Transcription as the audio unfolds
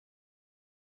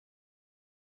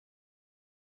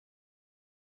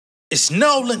It's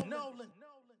Nolan.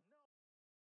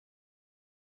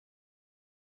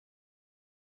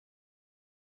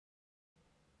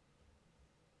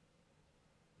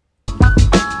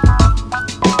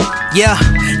 Yeah,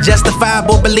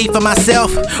 justifiable belief in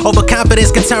myself. Overconfidence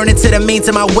can turn into the means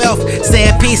of my wealth.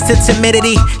 Saying peace to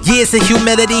timidity, years of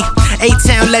humility.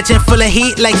 A-town legend full of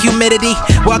heat like humidity.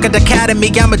 Walk a dichotomy,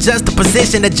 I'm adjust the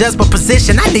position, adjust my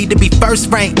position. I need to be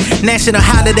first ranked. National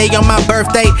holiday on my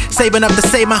birthday. Saving up to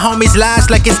save my homies'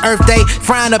 lives like it's Earth Day.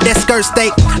 Frying up that skirt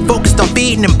steak. Focused on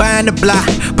feeding and buying the block.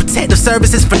 Protective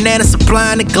services, banana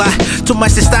supplying the Glock. Too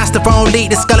much testosterone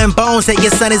lead to skull and bones that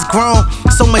your son is grown.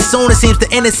 So much sooner seems the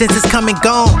innocence is come and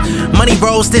gone. Money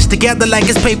rolls stitched together like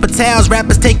it's paper towels.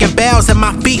 Rappers taking bows at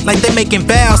my feet like they making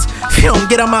vows. If you don't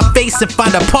get on my face and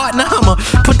find a partner, I'ma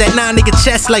put that 9-nigga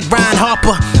chest like Ryan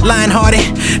Harper. Lion-hearted,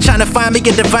 trying to find me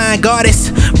a divine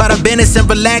goddess. By the business and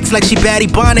relax like she Batty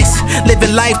Bonnets.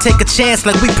 Living life, take a chance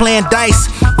like we playing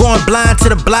dice. Going blind to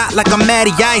the block like I'm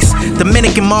Matty Ice.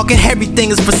 Dominican market,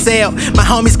 everything is for sale. My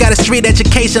homies got a street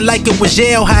education like it was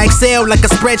Yale. I excel like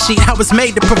a spreadsheet, I was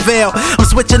made to prevail. I'm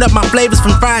switching up my flavors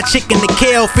from fried chicken to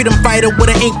kale. Freedom fighter with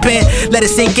an ink pen, let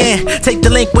it sink in. Take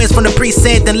delinquents from the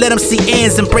precinct and let them see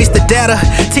ends. Embrace the data,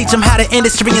 teach them how the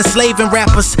industry enslaving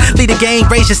rappers. Lead the game,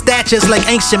 raise your statures like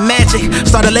ancient magic.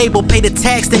 Start a label, pay the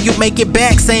tax, then you make it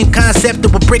back. Same concept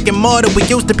of a brick and mortar. We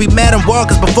used to be Madam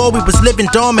Walkers before we was living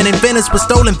dormant. Inventors with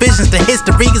stolen visions, the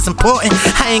history is important.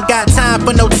 I ain't got time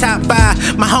for no top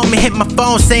 5. My homie hit my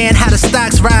phone saying how the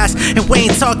stocks rise. And we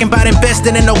ain't talking about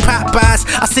investing in no Popeyes.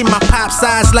 I see my pop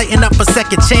size lighting up for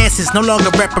second chances, no longer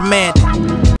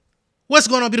reprimanded. What's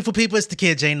going on, beautiful people? It's the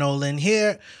kid J Nolan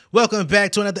here. Welcome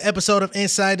back to another episode of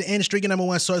Inside the Industry, your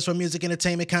 #1 source for music,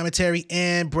 entertainment, commentary,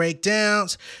 and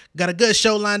breakdowns. Got a good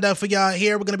show lined up for y'all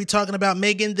here. We're going to be talking about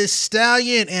Megan Thee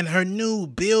Stallion and her new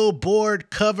Billboard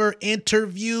cover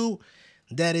interview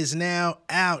that is now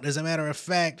out. As a matter of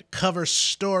fact, cover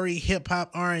story,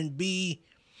 hip-hop, R&B,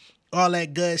 all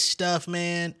that good stuff,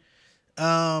 man.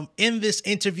 In this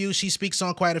interview, she speaks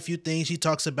on quite a few things. She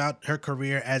talks about her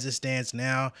career as it stands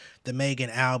now, the Megan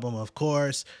album, of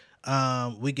course.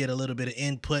 We get a little bit of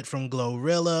input from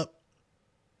GloRilla.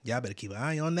 Y'all better keep an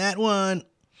eye on that one.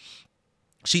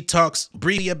 She talks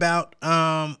briefly about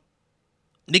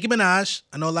Nicki Minaj.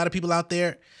 I know a lot of people out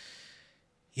there,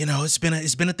 you know, it's been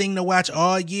a thing to watch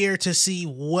all year to see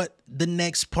what the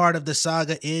next part of the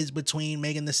saga is between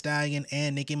Megan Thee Stallion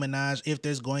and Nicki Minaj. If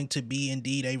there's going to be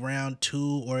indeed a round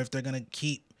 2, or if they're going to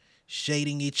keep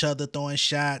shading each other, throwing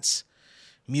shots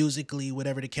musically,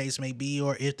 whatever the case may be,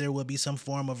 or if there will be some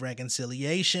form of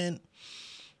reconciliation.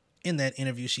 In that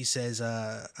interview, she says,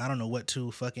 I don't know what to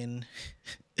fucking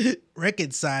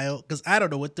reconcile, because I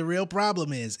don't know what the real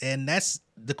problem is. And that's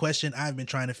the question I've been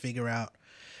trying to figure out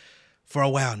for a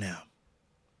while now.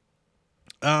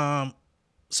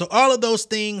 So all of those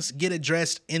things get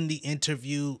addressed in the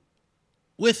interview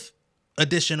with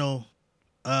additional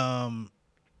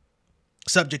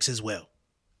subjects as well.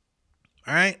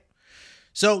 All right.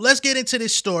 So let's get into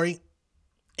this story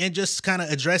and just kind of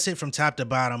address it from top to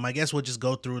bottom. I guess we'll just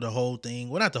go through the whole thing.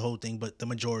 Well, not the whole thing, but the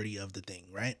majority of the thing,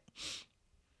 right?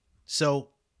 So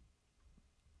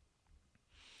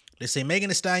they say Megan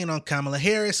Thee Stallion on Kamala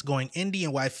Harris, going indie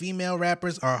and why female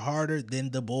rappers are harder than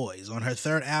the boys. On her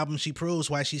third album, she proves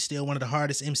why she's still one of the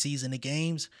hardest MCs in the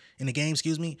game,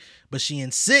 but she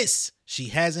insists she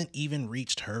hasn't even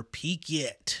reached her peak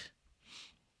yet.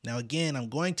 Now, again, I'm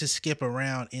going to skip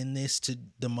around in this to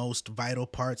the most vital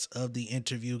parts of the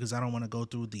interview because I don't want to go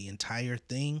through the entire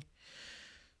thing,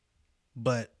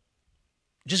 but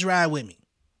just ride with me,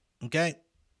 okay?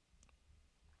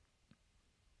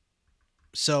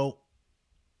 So,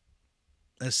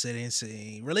 let's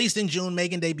see. Released in June,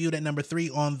 Megan debuted at number 3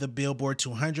 on the Billboard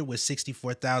 200 with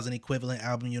 64,000 equivalent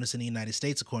album units in the United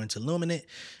States, according to Luminate,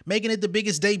 making it the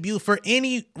biggest debut for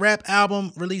any rap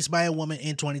album released by a woman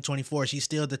in 2024. She's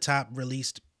still the top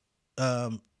released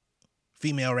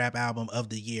female rap album of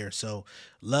the year. So,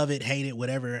 love it, hate it,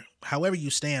 whatever, however you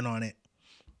stand on it,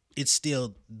 it's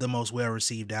still the most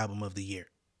well-received album of the year.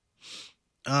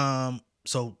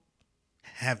 So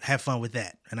have fun with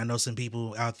that. And I know some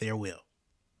people out there will.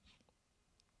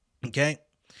 Okay.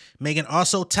 Megan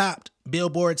also topped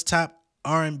Billboard's top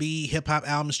R&B hip-hop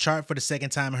albums chart for the second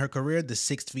time in her career, the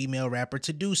sixth female rapper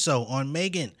to do so. On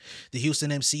Megan, the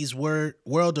Houston MC's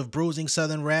world of bruising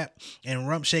southern rap and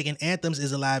rump-shaking anthems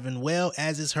is alive and well,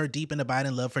 as is her deep and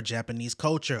abiding love for Japanese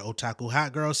culture. Otaku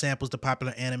Hot Girl samples the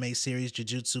popular anime series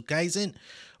Jujutsu Kaisen,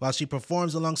 while she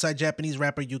performs alongside Japanese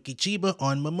rapper Yuki Chiba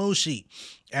on Mamushi.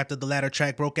 After the latter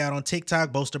track broke out on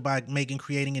TikTok, boasted by Megan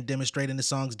creating and demonstrating the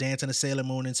song's dance in a Sailor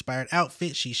Moon-inspired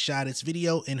outfit, she shot its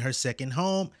video in her second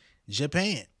home,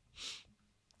 Japan.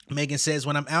 Megan says,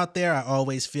 when I'm out there, I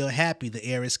always feel happy. The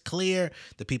air is clear.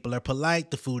 The people are polite.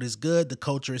 The food is good. The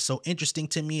culture is so interesting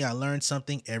to me. I learn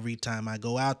something every time I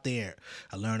go out there.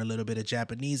 I learn a little bit of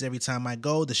Japanese every time I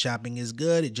go. The shopping is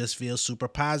good. It just feels super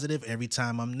positive every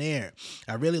time I'm there.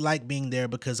 I really like being there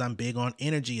because I'm big on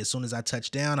energy. As soon as I touch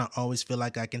down, I always feel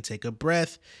like I can take a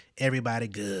breath. Everybody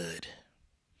good.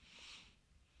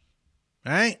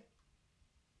 All right?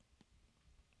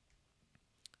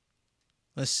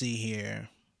 Let's see here.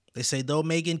 They say, though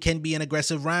Megan can be an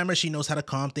aggressive rhymer, she knows how to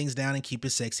calm things down and keep it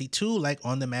sexy too, like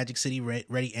on the Magic City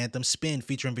Ready anthem Spin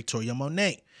featuring Victoria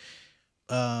Monet.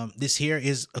 This here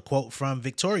is a quote from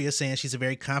Victoria saying she's a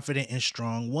very confident and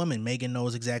strong woman. Megan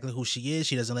knows exactly who she is.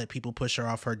 She doesn't let people push her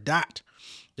off her dot.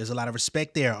 There's a lot of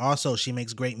respect there. Also, she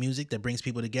makes great music that brings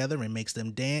people together and makes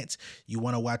them dance. You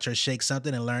want to watch her shake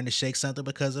something and learn to shake something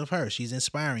because of her. She's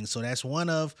inspiring. So that's one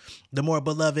of the more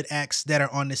beloved acts that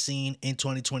are on the scene in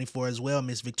 2024 as well.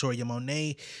 Miss Victoria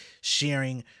Monet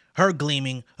sharing her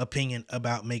gleaming opinion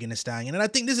about Megan Thee Stallion. And I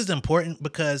think this is important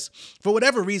because for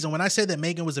whatever reason, when I said that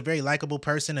Megan was a very likable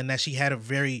person and that she had a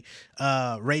very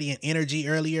radiant energy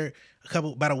earlier,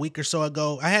 about a week or so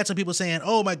ago, I had some people saying,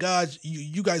 oh my God,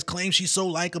 you guys claim she's so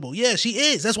likable. Yeah, she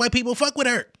is. That's why people fuck with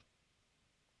her.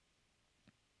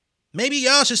 Maybe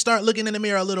y'all should start looking in the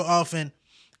mirror a little often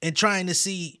and trying to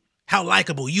see how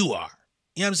likable you are.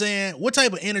 You know what I'm saying? What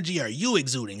type of energy are you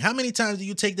exuding? How many times do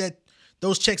you take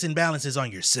those checks and balances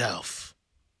on yourself?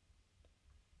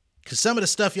 Because some of the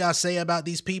stuff y'all say about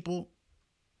these people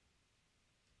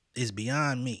is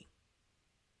beyond me.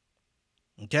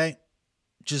 Okay?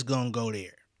 Just gonna go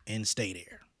there and stay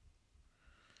there.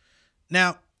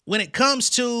 Now, when it comes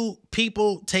to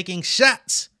people taking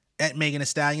shots at Megan Thee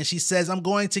Stallion, she says, I'm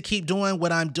going to keep doing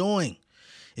what I'm doing.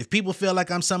 If people feel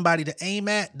like I'm somebody to aim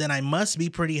at, then I must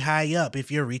be pretty high up if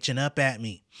you're reaching up at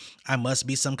me. I must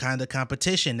be some kind of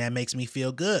competition. That makes me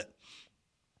feel good.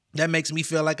 That makes me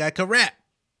feel like I could rap.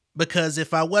 Because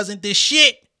if I wasn't this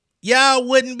shit, y'all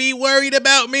wouldn't be worried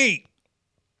about me.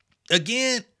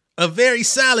 Again, a very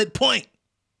solid point.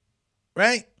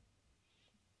 Right?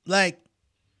 Like,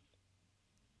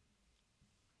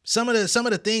 some of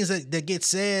the things that get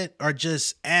said are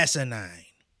just asinine.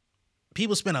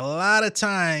 People spend a lot of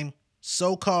time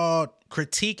so-called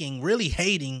critiquing, really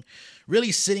hating,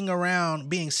 really sitting around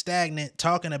being stagnant,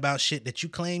 talking about shit that you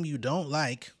claim you don't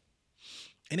like.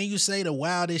 And then you say the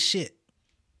wildest shit.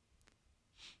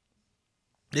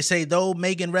 They say, though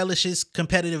Megan relishes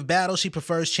competitive battle, she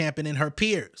prefers championing her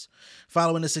peers.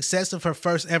 Following the success of her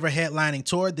first ever headlining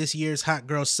tour, this year's Hot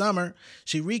Girl Summer,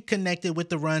 she reconnected with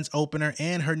the run's opener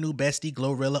and her new bestie,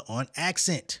 GloRilla, on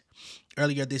Accent.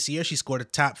 Earlier this year, she scored a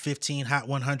top 15 Hot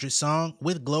 100 song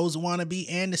with Glow's Wannabe,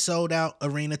 and the sold-out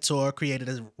arena tour created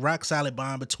a rock-solid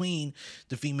bond between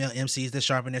the female MCs that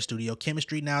sharpened their studio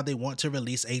chemistry. Now they want to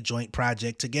release a joint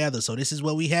project together. So this is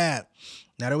what we have.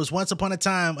 Now, there was once upon a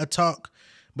time a talk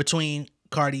between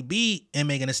Cardi B and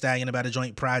Megan Thee Stallion about a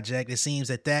joint project. It seems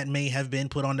that may have been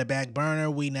put on the back burner.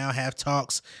 We now have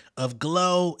talks of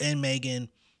Glow and Megan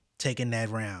taking that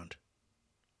round.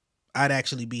 I'd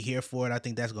actually be here for it. I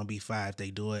think that's gonna be fire if they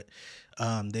do it.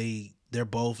 They're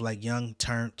both like young,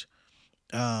 turned,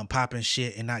 popping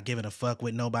shit and not giving a fuck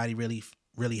what nobody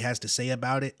really has to say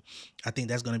about it. I think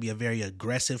that's gonna be a very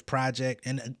aggressive project.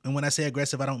 And when I say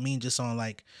aggressive, I don't mean just on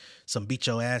like some beat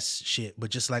your ass shit, but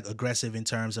just like aggressive in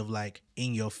terms of like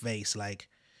in your face, like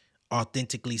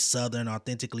authentically Southern,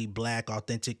 authentically Black,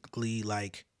 authentically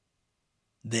like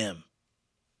them.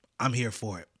 I'm here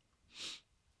for it.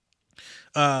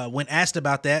 When asked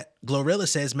about that, GloRilla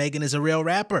says Megan is a real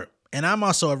rapper, and I'm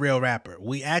also a real rapper.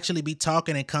 We actually be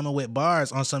talking and coming with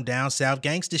bars on some down south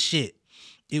gangster shit.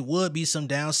 It would be some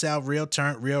down south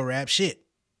real rap shit.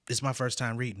 It's my first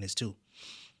time reading this too.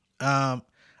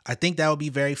 I think that would be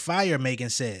very fire, Megan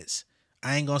says.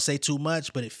 I ain't gonna say too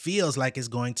much, but it feels like it's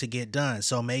going to get done.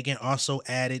 So Megan also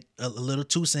added a little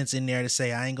 2 cents in there to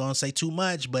say, I ain't gonna say too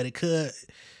much, but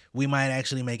we might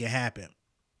actually make it happen.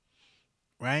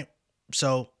 Right?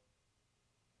 So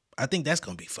I think that's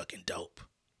going to be fucking dope.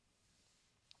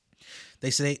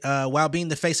 They say, while being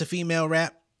the face of female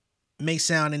rap, may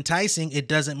sound enticing, it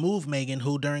doesn't move Megan,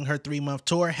 who during her 3-month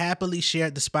tour happily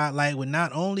shared the spotlight with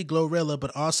not only GloRilla,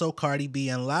 but also Cardi B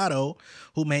and Lotto,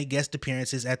 who made guest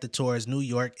appearances at the tour's New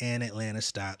York and Atlanta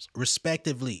stops,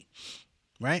 respectively.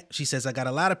 Right? She says, I got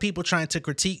a lot of people trying to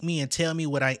critique me and tell me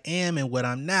what I am and what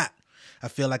I'm not. I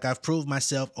feel like I've proved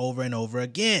myself over and over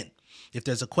again. If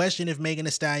there's a question if Megan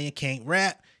Thee Stallion can't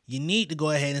rap, you need to go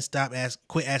ahead and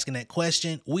quit asking that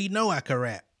question. We know I can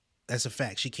rap. That's a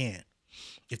fact. She can.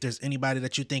 If there's anybody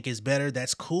that you think is better,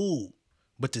 that's cool.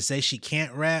 But to say she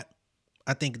can't rap,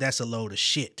 I think that's a load of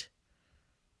shit.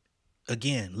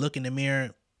 Again, look in the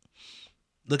mirror,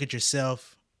 look at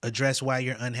yourself, address why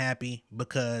you're unhappy,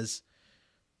 because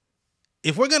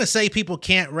if we're going to say people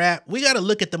can't rap, we got to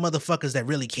look at the motherfuckers that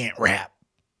really can't rap.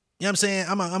 You know what I'm saying?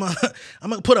 I'm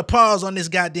going to put a pause on this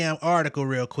goddamn article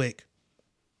real quick.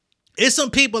 It's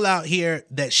some people out here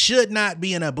that should not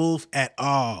be in a booth at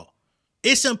all.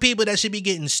 It's some people that should be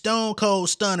getting stone cold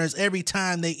stunners every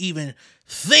time they even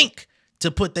think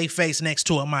to put their face next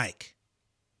to a mic.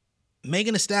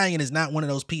 Megan Thee Stallion is not one of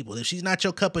those people. If she's not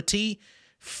your cup of tea,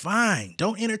 fine.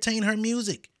 Don't entertain her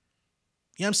music.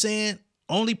 You know what I'm saying?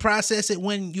 Only process it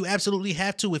when you absolutely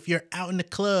have to. If you're out in the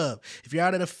club, if you're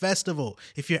out at a festival,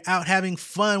 if you're out having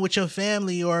fun with your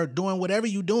family or doing whatever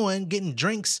you're doing, getting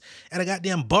drinks at a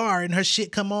goddamn bar and her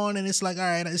shit come on and it's like, all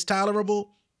right, it's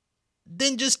tolerable,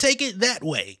 then just take it that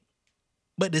way.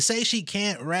 But to say she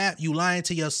can't rap, you lying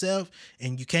to yourself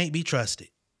and you can't be trusted.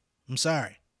 I'm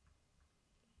sorry.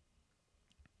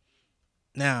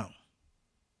 Now,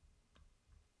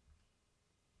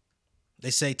 they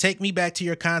say, take me back to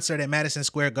your concert at Madison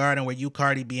Square Garden where you,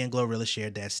 Cardi B, and GloRilla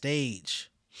shared that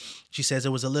stage. She says,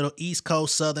 it was a little East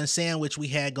Coast Southern sandwich we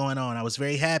had going on. I was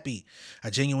very happy. I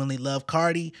genuinely love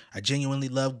Cardi. I genuinely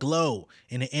love Glo.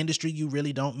 In the industry, you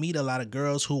really don't meet a lot of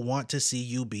girls who want to see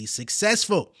you be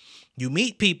successful. You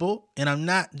meet people, and I'm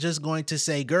not just going to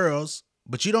say girls,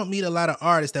 but you don't meet a lot of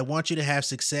artists that want you to have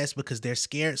success because they're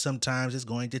scared sometimes it's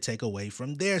going to take away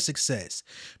from their success.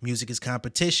 Music is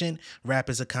competition. Rap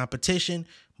is a competition.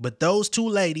 But those two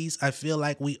ladies, I feel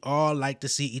like we all like to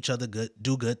see each other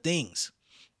do good things.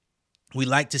 We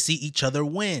like to see each other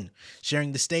win.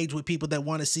 Sharing the stage with people that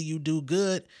want to see you do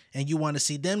good and you want to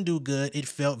see them do good, it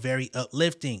felt very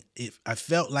uplifting. I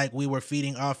felt like we were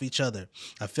feeding off each other.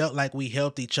 I felt like we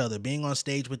helped each other. Being on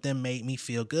stage with them made me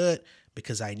feel good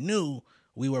because I knew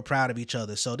we were proud of each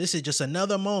other. So this is just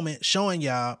another moment showing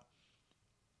y'all,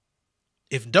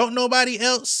 if don't nobody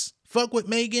else fuck with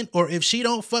Megan, or if she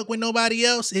don't fuck with nobody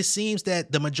else, it seems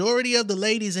that the majority of the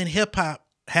ladies in hip hop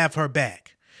have her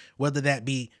back, whether that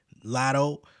be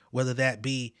Lotto, whether that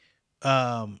be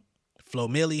Flo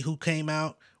Milli, who came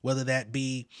out, whether that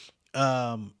be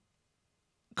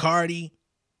Cardi,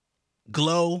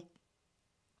 Glo.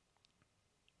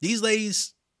 These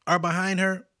ladies are behind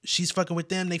her. She's fucking with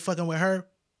them. They fucking with her.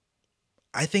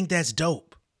 I think that's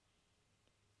dope.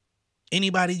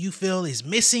 Anybody you feel is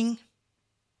missing,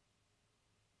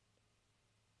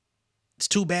 it's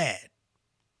too bad.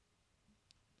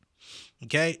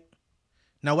 Okay?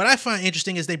 Now, what I find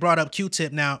interesting is they brought up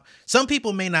Q-Tip. Now, some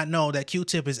people may not know that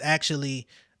Q-Tip is actually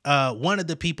one of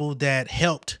the people that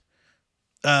helped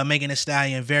Megan Thee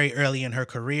Stallion very early in her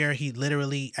career. He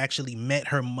literally actually met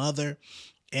her mother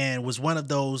and was one of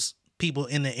those people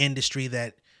in the industry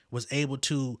that was able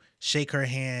to shake her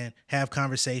hand, have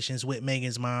conversations with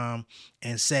Megan's mom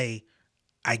and say,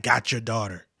 I got your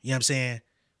daughter. You know what I'm saying?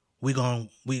 We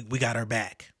got her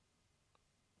back.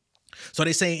 So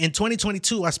they say, in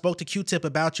 2022, I spoke to Q-Tip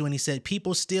about you and he said,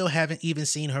 people still haven't even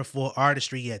seen her full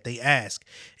artistry yet. They ask,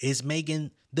 is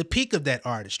Megan the peak of that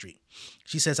artistry?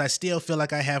 She says, I still feel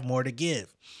like I have more to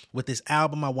give. With this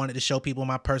album, I wanted to show people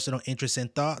my personal interests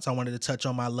and thoughts. I wanted to touch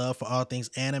on my love for all things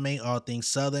anime, all things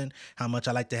Southern, how much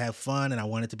I like to have fun, and I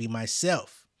wanted to be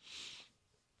myself.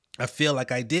 I feel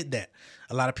like I did that.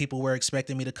 A lot of people were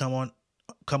expecting me to come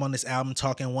on this album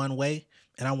talking one way,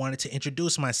 and I wanted to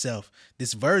introduce myself,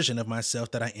 this version of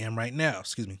myself that I am right now.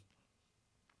 Excuse me.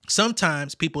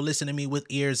 Sometimes people listen to me with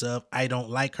ears of, I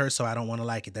don't like her, so I don't want to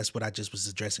like it. That's what I just was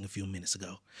addressing a few minutes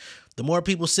ago. The more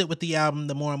people sit with the album,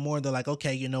 the more and more they're like,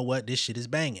 okay, you know what? This shit is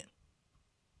banging.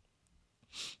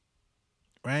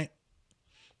 Right?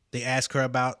 They ask her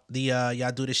about the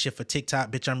y'all do this shit for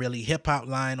TikTok. Bitch, I'm really hip hop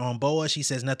line on Boa. She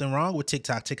says nothing wrong with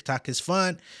TikTok. TikTok is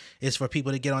fun. It's for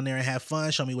people to get on there and have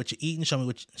fun. Show me what you're eating.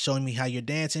 Showing me how you're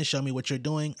dancing. Show me what you're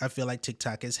doing. I feel like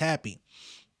TikTok is happy.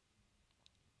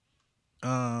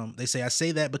 They say, I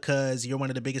say that because you're one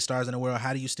of the biggest stars in the world.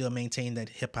 How do you still maintain that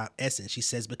hip hop essence? She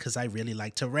says, because I really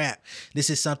like to rap. This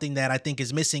is something that I think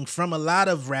is missing from a lot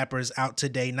of rappers out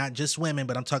today, not just women,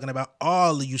 but I'm talking about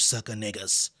all of you sucker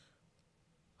niggas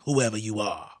whoever you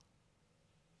are.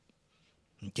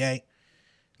 Okay?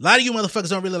 A lot of you motherfuckers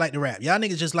don't really like to rap. Y'all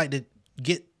niggas just like to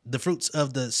get the fruits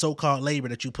of the so-called labor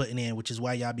that you putting in, which is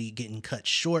why y'all be getting cut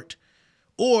short.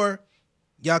 Or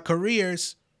y'all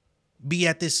careers be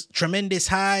at this tremendous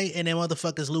high and then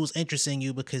motherfuckers lose interest in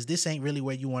you because this ain't really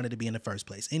where you wanted to be in the first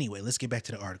place. Anyway, let's get back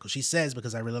to the article. She says,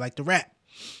 because I really like to rap.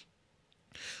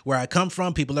 Where I come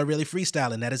from, people are really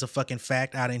freestyling. That is a fucking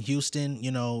fact. Out in Houston, you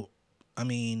know, I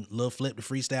mean, Lil Flip, the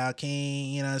freestyle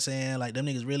king, you know what I'm saying? Like, them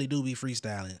niggas really do be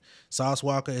freestyling. Sauce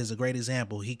Walker is a great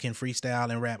example. He can freestyle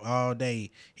and rap all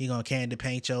day. He gonna candy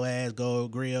paint your ass, go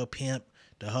grill, pimp,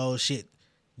 the whole shit,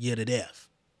 you to death.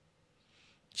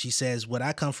 She says, what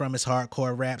I come from is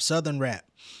hardcore rap, southern rap.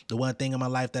 The one thing in my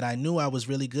life that I knew I was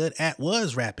really good at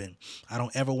was rapping. I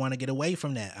don't ever want to get away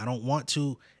from that. I don't want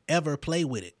to ever play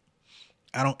with it.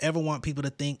 I don't ever want people to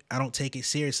think I don't take it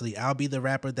seriously. I'll be the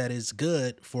rapper that is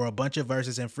good for a bunch of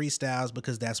verses and freestyles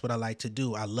because that's what I like to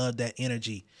do. I love that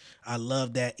energy. I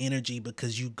love that energy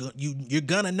because you're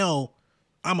gonna know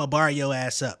I'm gonna bar your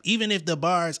ass up. Even if the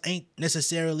bars ain't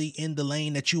necessarily in the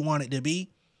lane that you want it to be.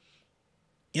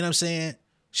 You know what I'm saying?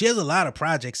 She has a lot of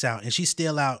projects out and she's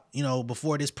still out. You know,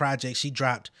 before this project, she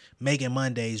dropped Making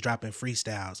Mondays, dropping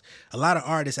freestyles. A lot of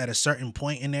artists at a certain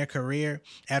point in their career,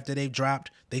 after they've dropped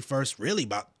they first really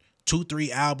about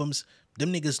 2-3 albums,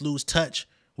 them niggas lose touch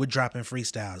with dropping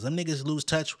freestyles. Them niggas lose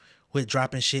touch with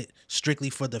dropping shit strictly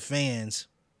for the fans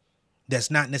that's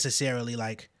not necessarily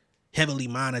like heavily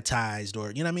monetized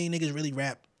or, you know what I mean? Niggas really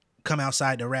rap, come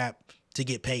outside to rap to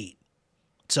get paid.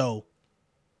 So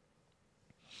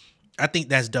I think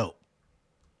that's dope.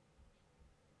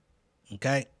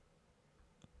 Okay.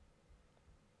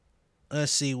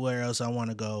 Let's see where else I want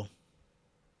to go.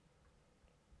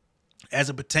 As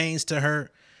it pertains to her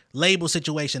label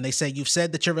situation, they say, you've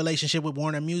said that your relationship with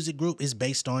Warner Music Group is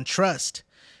based on trust.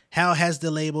 How has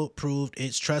the label proved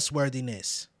its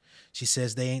trustworthiness? She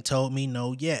says, they ain't told me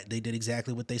no yet. They did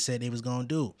exactly what they said they was going to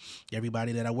do.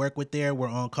 Everybody that I work with there, we're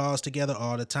on calls together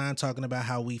all the time talking about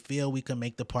how we feel we can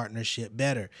make the partnership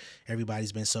better.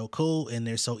 Everybody's been so cool and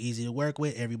they're so easy to work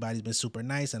with. Everybody's been super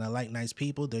nice and I like nice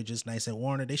people. They're just nice at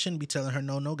Warner. They shouldn't be telling her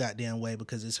no goddamn way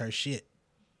because it's her shit.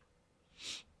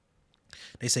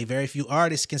 They say very few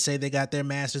artists can say they got their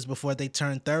masters before they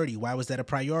turn 30. Why was that a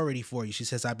priority for you? She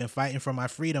says, I've been fighting for my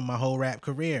freedom my whole rap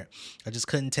career. I just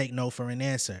couldn't take no for an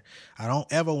answer. I don't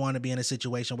ever want to be in a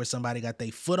situation where somebody got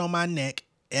their foot on my neck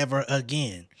ever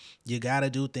again. You got to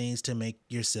do things to make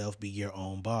yourself be your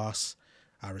own boss.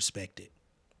 I respect it.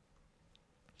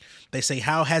 They say,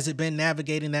 how has it been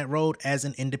navigating that road as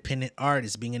an independent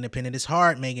artist? Being independent is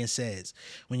hard, Megan says.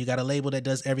 When you got a label that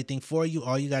does everything for you,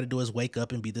 all you got to do is wake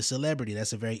up and be the celebrity.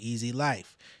 That's a very easy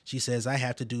life. She says, I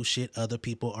have to do shit other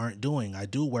people aren't doing. I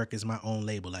do work as my own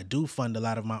label. I do fund a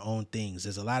lot of my own things.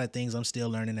 There's a lot of things I'm still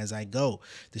learning as I go.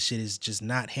 The shit is just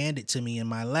not handed to me in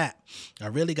my lap. I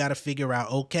really got to figure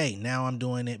out, okay, now I'm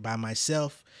doing it by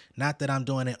myself. Not that I'm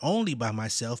doing it only by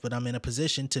myself, but I'm in a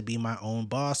position to be my own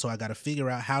boss. So I got to figure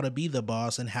out how to be the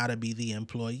boss and how to be the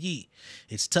employee.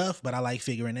 It's tough, but I like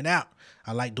figuring it out.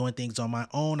 I like doing things on my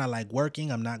own. I like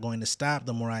working. I'm not going to stop.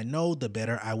 The more I know, the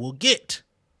better I will get.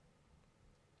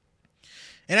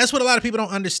 And that's what a lot of people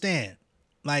don't understand.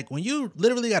 Like when you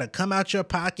literally got to come out your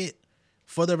pocket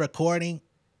for the recording,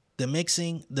 the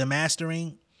mixing, the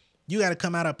mastering, you got to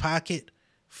come out of pocket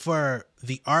for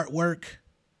the artwork,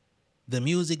 the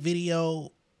music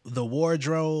video, the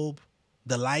wardrobe,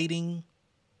 the lighting,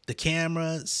 the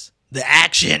cameras, the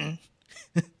action.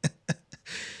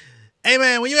 Hey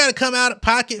man, when you gotta come out of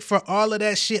pocket for all of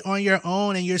that shit on your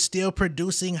own and you're still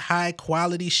producing high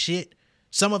quality shit,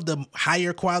 some of the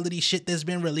higher quality shit that's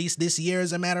been released this year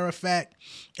as a matter of fact,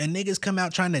 and niggas come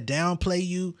out trying to downplay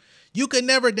you, you could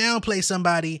never downplay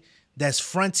somebody that's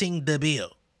fronting the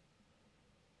bill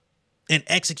and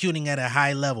executing at a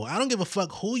high level. I don't give a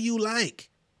fuck who you like.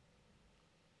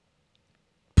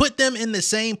 Put them in the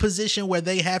same position where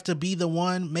they have to be the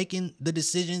one making the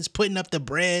decisions, putting up the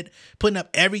bread, putting up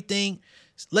everything.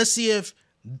 Let's see if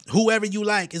whoever you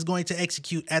like is going to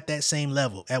execute at that same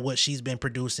level at what she's been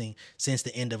producing since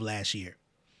the end of last year.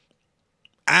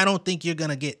 I don't think you're going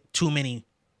to get too many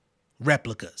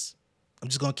replicas. I'm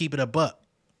just going to keep it a buck.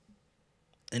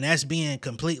 And that's being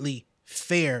completely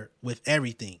fair with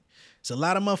everything. It's a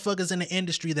lot of motherfuckers in the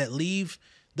industry that leave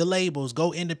the labels,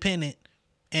 go independent,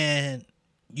 and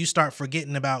you start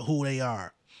forgetting about who they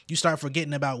are. You start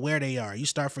forgetting about where they are. You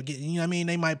start forgetting, you know what I mean?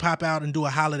 They might pop out and do a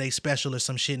holiday special or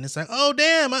some shit, and it's like, oh,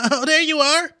 damn, oh, there you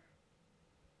are.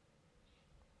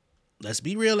 Let's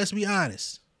be real. Let's be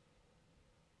honest.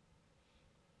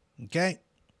 Okay?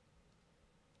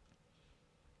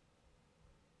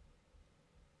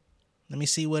 Let me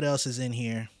see what else is in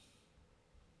here.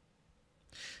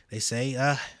 They say,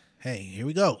 hey, here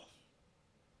we go.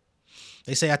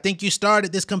 They say, I think you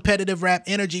started this competitive rap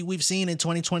energy we've seen in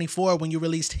 2024 when you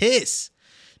released Hiss.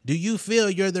 Do you feel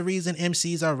you're the reason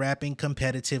MCs are rapping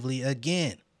competitively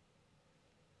again?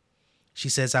 She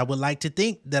says, I would like to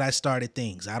think that I started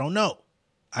things. I don't know.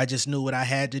 I just knew what I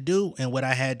had to do and what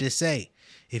I had to say.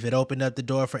 If it opened up the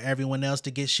door for everyone else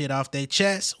to get shit off their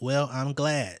chest, well, I'm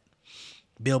glad.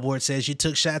 Billboard says you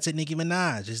took shots at Nicki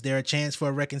Minaj. Is there a chance for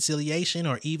a reconciliation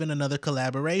or even another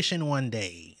collaboration one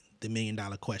day? The $1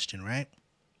 million question, right?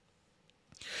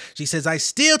 She says, I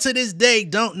still to this day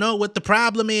don't know what the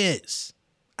problem is.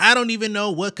 I don't even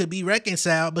know what could be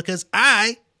reconciled because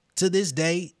I, to this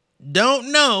day,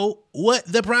 don't know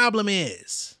what the problem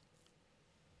is.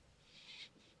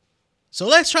 So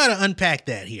let's try to unpack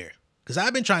that here, because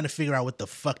I've been trying to figure out what the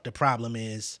fuck the problem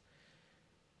is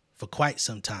for quite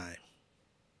some time.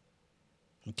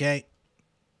 Okay.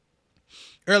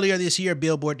 Earlier this year,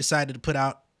 Billboard decided to put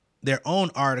out their own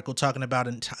article talking about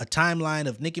a timeline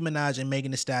of Nicki Minaj and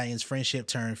Megan Thee Stallion's friendship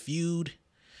turned feud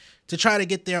to try to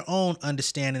get their own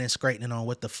understanding and straightening on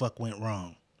what the fuck went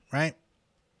wrong, right?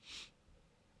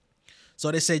 So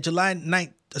they say July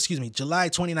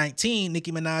 2019,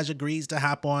 Nicki Minaj agrees to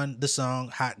hop on the song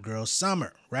Hot Girl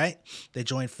Summer, right? They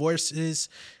joined forces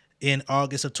in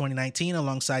August of 2019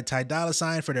 alongside Ty Dolla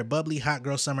 $ign for their bubbly Hot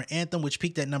Girl Summer anthem, which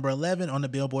peaked at number 11 on the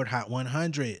Billboard Hot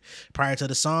 100. Prior to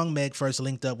the song, Meg first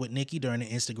linked up with Nicki during an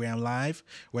Instagram Live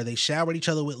where they showered each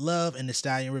other with love, and the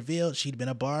Stallion revealed she'd been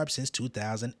a Barb since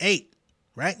 2008,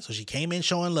 right? So she came in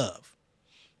showing love.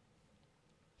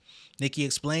 Nicki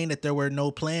explained that there were no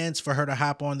plans for her to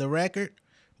hop on the record,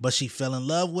 but she fell in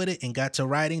love with it and got to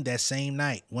writing that same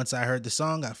night. Once I heard the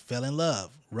song, I fell in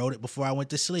love. Wrote it before I went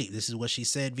to sleep. This is what she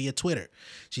said via Twitter.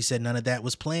 She said, none of that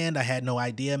was planned. I had no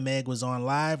idea Meg was on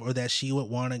live or that she would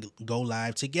want to go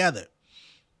live together.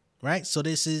 Right? So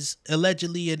this is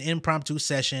allegedly an impromptu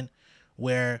session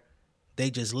where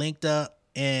they just linked up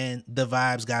and the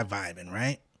vibes got vibing,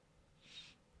 right?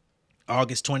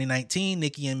 August 2019,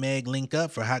 Nicki and Meg link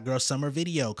up for Hot Girl Summer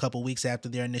video. A couple weeks after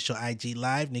their initial IG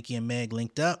live, Nicki and Meg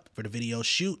linked up for the video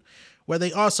shoot, where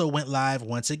they also went live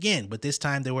once again, but this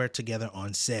time they were together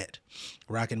on set.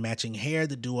 Rocking matching hair,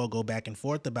 the duo go back and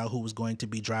forth about who was going to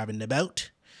be driving the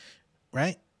boat,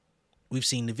 right? We've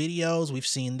seen the videos, we've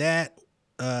seen that.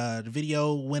 The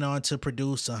video went on to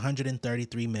produce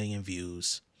 133 million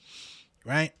views,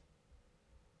 right?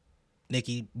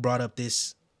 Nicki brought up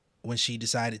this when she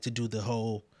decided to do the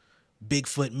whole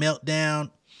Bigfoot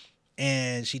meltdown,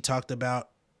 and she talked about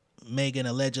Megan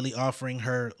allegedly offering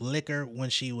her liquor when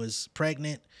she was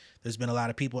pregnant. There's been a lot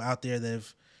of people out there that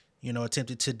have,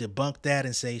 attempted to debunk that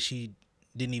and say she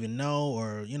didn't even know,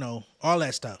 or, all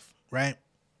that stuff, right?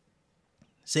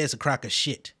 Say it's a crock of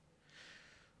shit.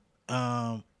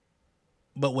 But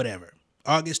whatever.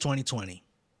 August 2020.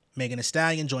 Megan Thee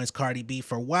Stallion joins Cardi B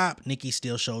for WAP. Nicki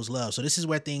still shows love. So this is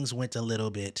where things went a little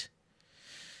bit.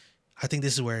 I think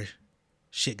this is where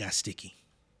shit got sticky.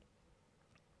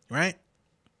 Right?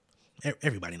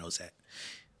 Everybody knows that.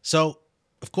 So,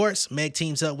 of course, Meg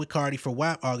teams up with Cardi for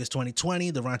WAP August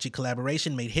 2020. The raunchy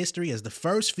collaboration made history as the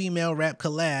first female rap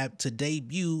collab to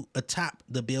debut atop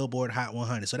the Billboard Hot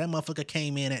 100. So that motherfucker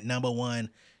came in at number 1.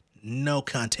 No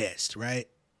contest, right?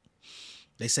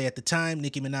 They say at the time,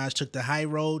 Nicki Minaj took the high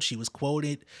road. She was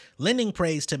quoted lending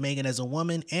praise to Megan as a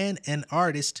woman and an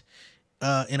artist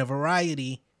in a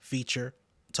Variety feature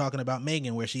talking about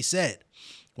Megan, where she said,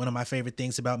 one of my favorite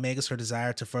things about Meg is her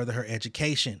desire to further her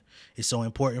education. It's so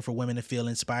important for women to feel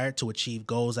inspired to achieve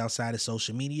goals outside of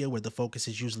social media, where the focus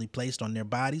is usually placed on their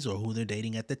bodies or who they're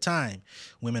dating at the time.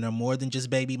 Women are more than just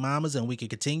baby mamas, and we can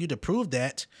continue to prove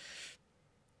that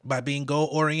by being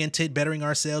goal-oriented, bettering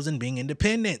ourselves, and being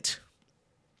independent.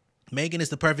 Megan is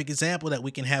the perfect example that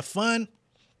we can have fun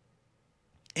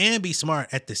and be smart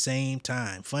at the same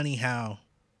time. Funny how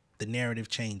the narrative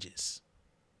changes.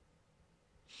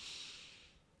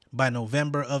 By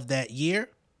November of that year,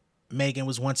 Megan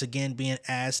was once again being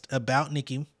asked about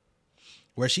Nicki,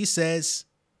 where she says,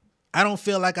 I don't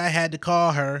feel like I had to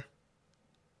call her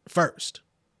first.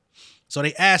 So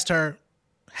they asked her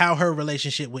how her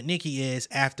relationship with Nicki is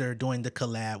after doing the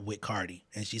collab with Cardi.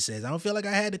 And she says, I don't feel like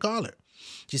I had to call her.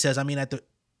 She says, I mean, at the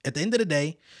end of the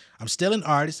day, I'm still an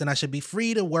artist and I should be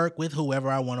free to work with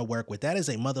whoever I want to work with. That is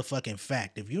a motherfucking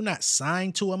fact. If you're not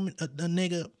signed to a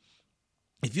nigga,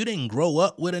 if you didn't grow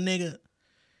up with a nigga,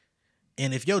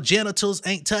 and if your genitals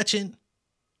ain't touching,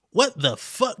 what the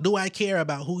fuck do I care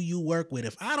about who you work with?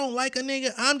 If I don't like a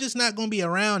nigga, I'm just not going to be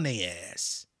around their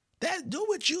ass. Do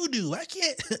what you do. I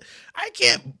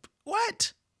can't,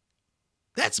 what?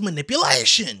 That's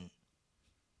manipulation.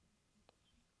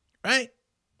 Right?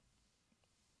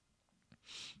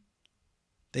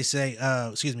 They say,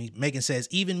 Megan says,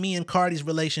 even me and Cardi's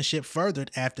relationship furthered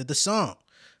after the song.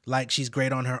 Like, she's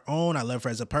great on her own. I love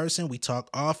her as a person. We talk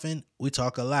often. We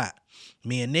talk a lot.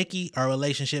 Me and Nicki, our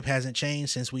relationship hasn't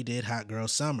changed since we did Hot Girl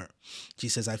Summer. She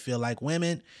says, I feel like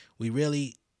women, we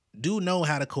really do know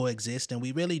how to coexist, and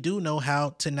we really do know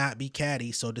how to not be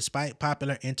catty. So despite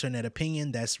popular internet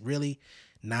opinion, that's really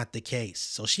not the case.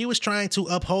 So she was trying to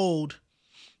uphold,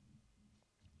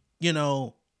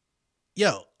 yo,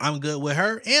 I'm good with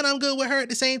her and I'm good with her at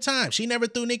the same time. She never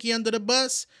threw Nicki under the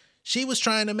bus. She was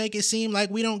trying to make it seem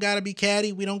like we don't got to be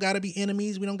catty. We don't got to be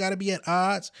enemies. We don't got to be at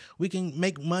odds. We can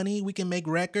make money. We can make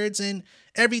records, and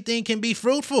everything can be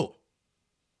fruitful.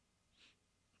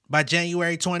 By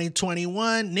January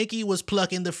 2021, Nicki was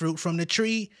plucking the fruit from the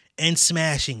tree and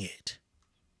smashing it.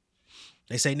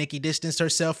 They say Nicki distanced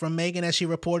herself from Megan as she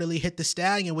reportedly hit the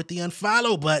Stallion with the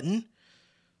unfollow button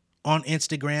on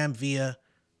Instagram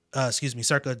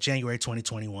circa January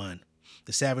 2021.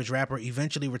 The Savage rapper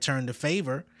eventually returned the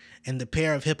favor, and the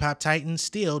pair of hip-hop titans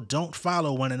still don't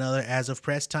follow one another as of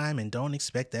press time and don't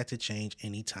expect that to change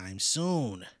anytime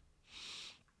soon.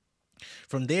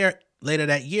 From there, later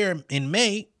that year, in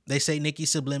May, they say Nicki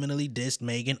subliminally dissed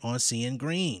Megan on Seeing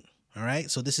Green. All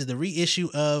right, so this is the reissue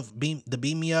of the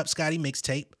Beam Me Up Scotty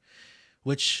mixtape,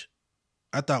 which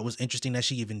I thought was interesting that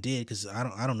she even did, because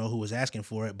I don't know who was asking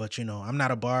for it, but I'm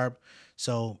not a Barb,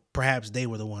 so perhaps they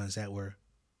were the ones that were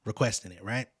requesting it,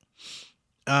 right?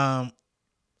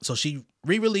 So she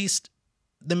re-released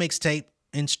the mixtape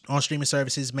on streaming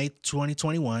services May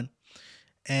 2021,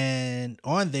 and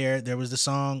on there was the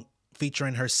song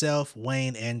featuring herself,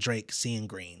 Wayne, and Drake, Seeing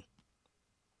Green.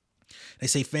 They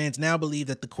say fans now believe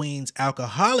that the Queen's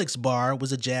Alcoholics Bar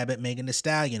was a jab at Megan Thee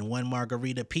Stallion. One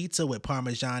margarita pizza with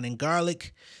Parmesan and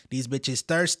garlic. These bitches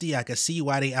thirsty. I can see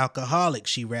why they alcoholic,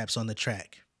 she raps on the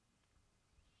track.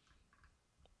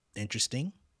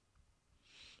 Interesting.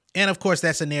 And of course,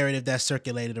 that's a narrative that's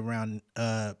circulated around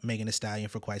Megan Thee Stallion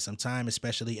for quite some time,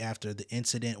 especially after the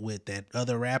incident with that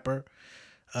other rapper,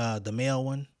 the male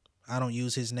one. I don't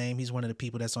use his name. He's one of the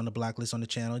people that's on the block list on the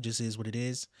channel. It just is what it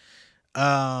is.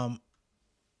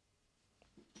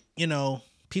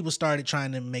 People started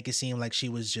trying to make it seem like she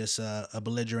was just a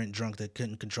belligerent drunk that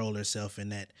couldn't control herself,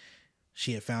 and that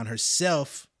she had found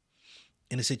herself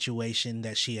in a situation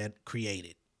that she had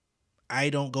created. I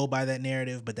don't go by that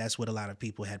narrative, but that's what a lot of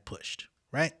people had pushed,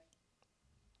 right?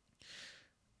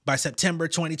 By September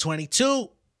 2022,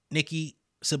 Nicki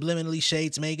subliminally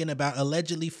shades Megan about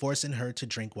allegedly forcing her to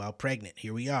drink while pregnant.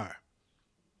 Here we are.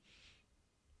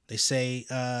 They say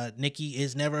Nicki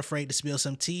is never afraid to spill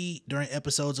some tea during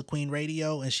episodes of Queen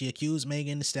Radio, and she accused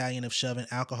Megan Thee Stallion of shoving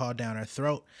alcohol down her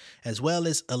throat, as well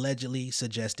as allegedly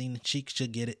suggesting she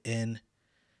should get an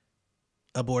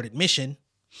aborted mission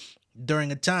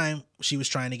during a time she was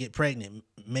trying to get pregnant.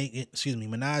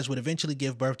 Minaj would eventually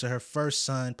give birth to her first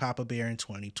son, Papa Bear, in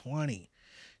 2020.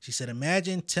 She said,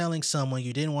 imagine telling someone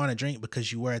you didn't want to drink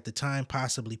because you were at the time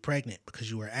possibly pregnant,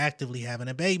 because you were actively having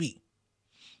a baby.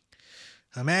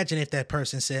 Imagine if that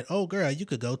person said, oh, girl, you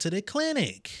could go to the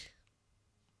clinic.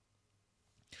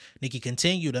 Nicki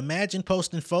continued, imagine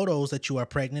posting photos that you are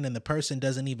pregnant and the person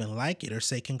doesn't even like it or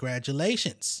say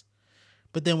congratulations.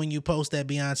 But then when you post that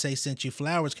Beyonce sent you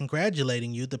flowers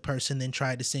congratulating you, the person then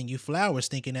tried to send you flowers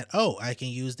thinking that, oh, I can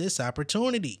use this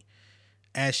opportunity,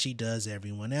 as she does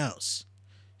everyone else.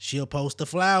 She'll post the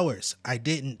flowers. I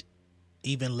didn't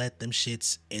even let them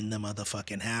shits in the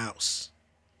motherfucking house.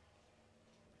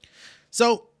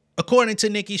 So, according to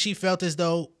Nicki, she felt as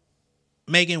though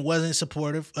Megan wasn't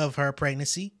supportive of her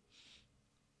pregnancy,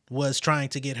 was trying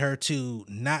to get her to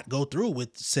not go through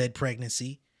with said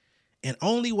pregnancy, and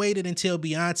only waited until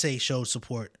Beyonce showed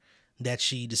support that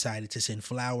she decided to send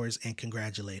flowers and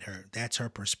congratulate her. That's her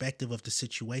perspective of the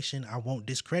situation. I won't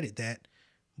discredit that,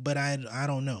 but I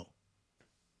don't know.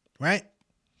 Right?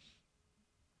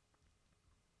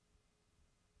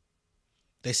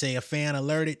 They say a fan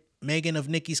alerted Megan of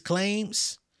Nicki's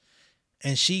claims,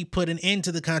 and she put an end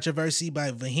to the controversy by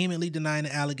vehemently denying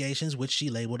the allegations, which she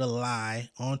labeled a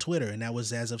lie, on Twitter. And that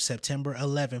was as of September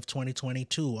 11th,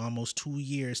 2022, almost 2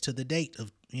 years to the date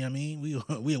of, we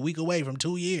a week away from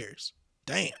 2 years.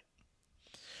 Damn.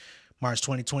 March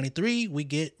 2023, we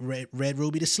get Red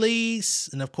Ruby the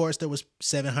Sleaze. And of course, there was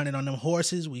 700 on them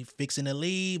horses. We fixing the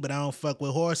lead, but I don't fuck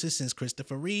with horses since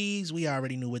Christopher Reeves. We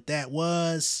already knew what that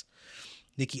was.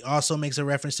 Nicki also makes a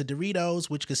reference to Doritos,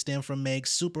 which could stem from Meg's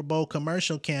Super Bowl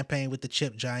commercial campaign with the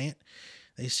chip giant.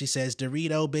 She says,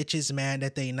 Dorito bitches mad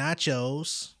that they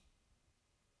nachos,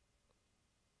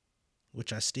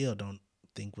 which I still don't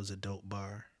think was a dope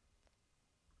bar.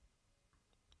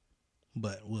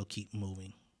 But we'll keep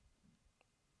moving.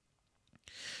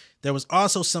 There was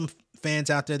also some fans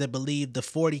out there that believed the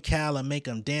 40 cal and Make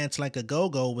 'Em Dance Like a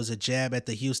Go-Go was a jab at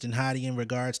the Houston hottie in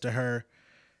regards to her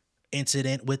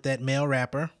incident with that male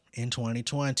rapper in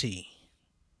 2020.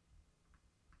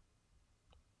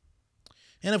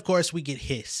 And of course, we get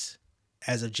Hiss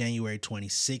as of January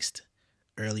 26th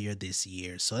earlier this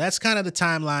year. So that's kind of the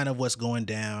timeline of what's going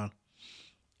down.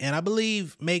 And I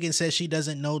believe Megan says she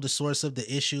doesn't know the source of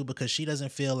the issue because she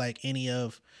doesn't feel like any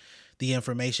of the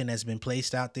information that's been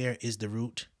placed out there is the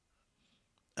root.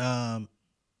 But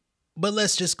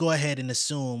let's just go ahead and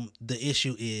assume the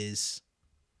issue is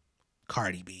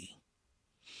Cardi B.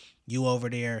 You over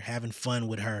there having fun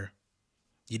with her.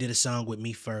 You did a song with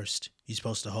me first. You're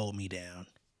supposed to hold me down.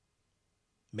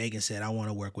 Megan said, I want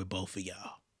to work with both of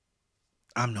y'all.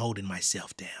 I'm holding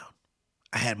myself down.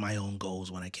 I had my own goals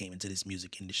when I came into this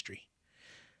music industry.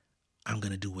 I'm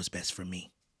going to do what's best for me.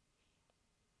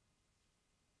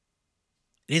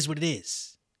 It is what it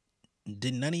is.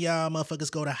 Did none of y'all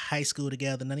motherfuckers go to high school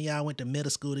together? None of y'all went to middle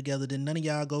school together? Did none of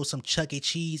y'all go some Chuck E.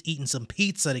 Cheese eating some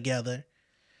pizza together?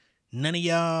 None of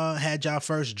y'all had y'all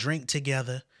first drink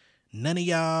together? None of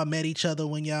y'all met each other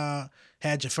when y'all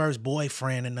had your first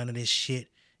boyfriend and none of this shit?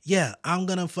 Yeah, I'm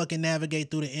gonna fucking navigate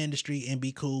through the industry and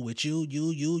be cool with you.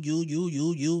 You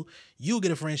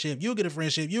get a friendship. You get a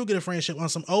friendship. You get a friendship on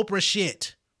some Oprah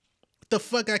shit. What the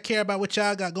fuck I care about what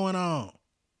y'all got going on?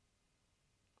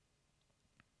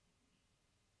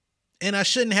 And I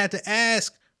shouldn't have to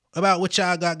ask about what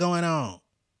y'all got going on.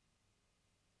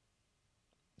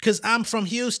 Cause I'm from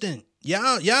Houston.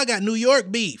 Y'all got New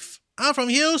York beef. I'm from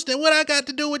Houston. What I got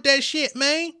to do with that shit,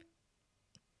 man?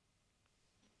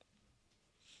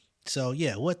 So,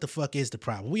 yeah, what the fuck is the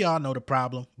problem? We all know the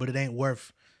problem, but it ain't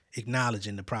worth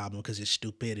acknowledging the problem because it's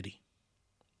stupidity.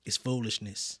 It's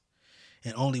foolishness.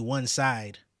 And only one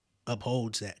side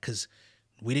upholds that because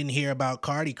we didn't hear about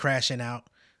Cardi crashing out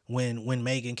when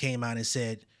Megan came out and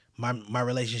said, my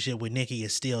relationship with Nicki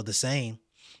is still the same.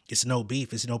 It's no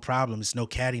beef. It's no problem. It's no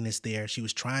cattiness there. She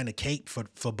was trying to cape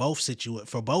for both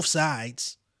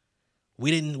sides.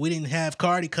 We didn't have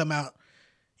Cardi come out,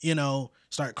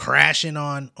 start crashing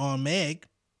on Meg.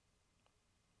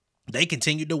 They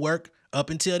continued to work up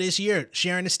until this year,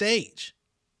 sharing the stage.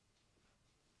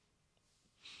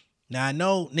 Now, I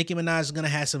know Nicki Minaj is going to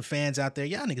have some fans out there.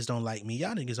 Y'all niggas don't like me.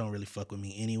 Y'all niggas don't really fuck with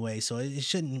me anyway, so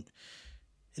it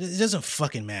doesn't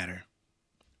fucking matter.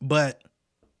 But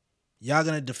y'all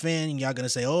going to defend, y'all going to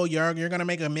say, oh, you're going to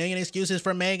make a million excuses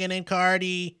for Megan and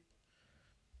Cardi.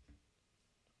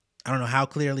 I don't know how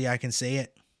clearly I can say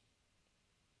it.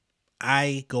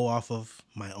 I go off of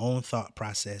my own thought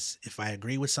process. If I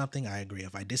agree with something, I agree.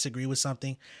 If I disagree with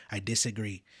something, I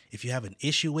disagree. If you have an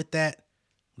issue with that,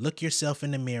 look yourself in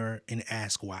the mirror and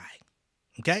ask why.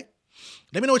 Okay?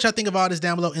 Let me know what y'all think of all this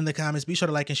down below in the comments. Be sure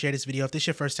to like and share this video. If this is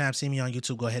your first time seeing me on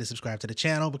YouTube, go ahead and subscribe to the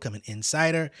channel, become an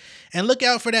insider, and look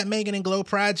out for that Megan and Glo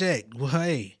project. Well,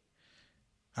 hey,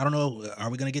 I don't know. Are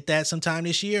we going to get that sometime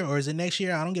this year or is it next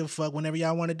year? I don't give a fuck. Whenever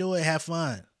y'all want to do it, have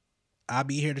fun. I'll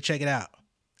be here to check it out.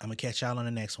 I'm going to catch y'all on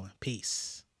the next one.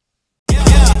 Peace.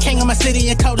 King of my city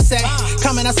in cul-de-sac.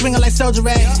 Coming out swinging like soldier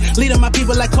rags. Leading my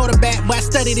people like quarterback. Boy, I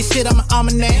study this shit, I'm an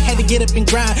almanac. Had to get up and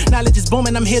grind. Knowledge is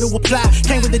booming, I'm here to apply.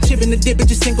 Came with the chip and the dip, it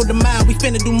just single the mind. We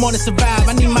finna do more than survive.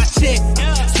 I need my check.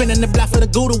 Spinning the block for the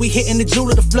Gouda. We hitting the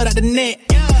jeweler to flood out the net.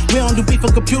 We don't do beef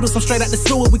for computers, I'm straight out the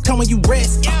sewer. We come when you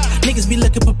rest. Niggas be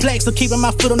looking perplexed, so keeping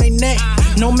my foot on their neck.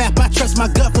 No map, I trust my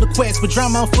gut for the quest. With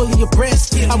drama, I'm fully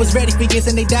abreast. I was ready for years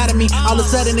and they doubted me. All of a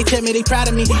sudden they tell me they proud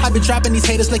of me. I been dropping these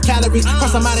haters like calories.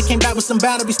 Cross them out, I came back with some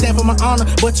batteries. Stand for my honor,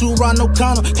 but you run no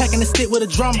corner. Packing the stick with a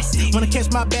drummer. When I catch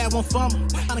my bad, won't fumble.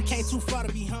 I done came too far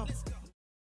to be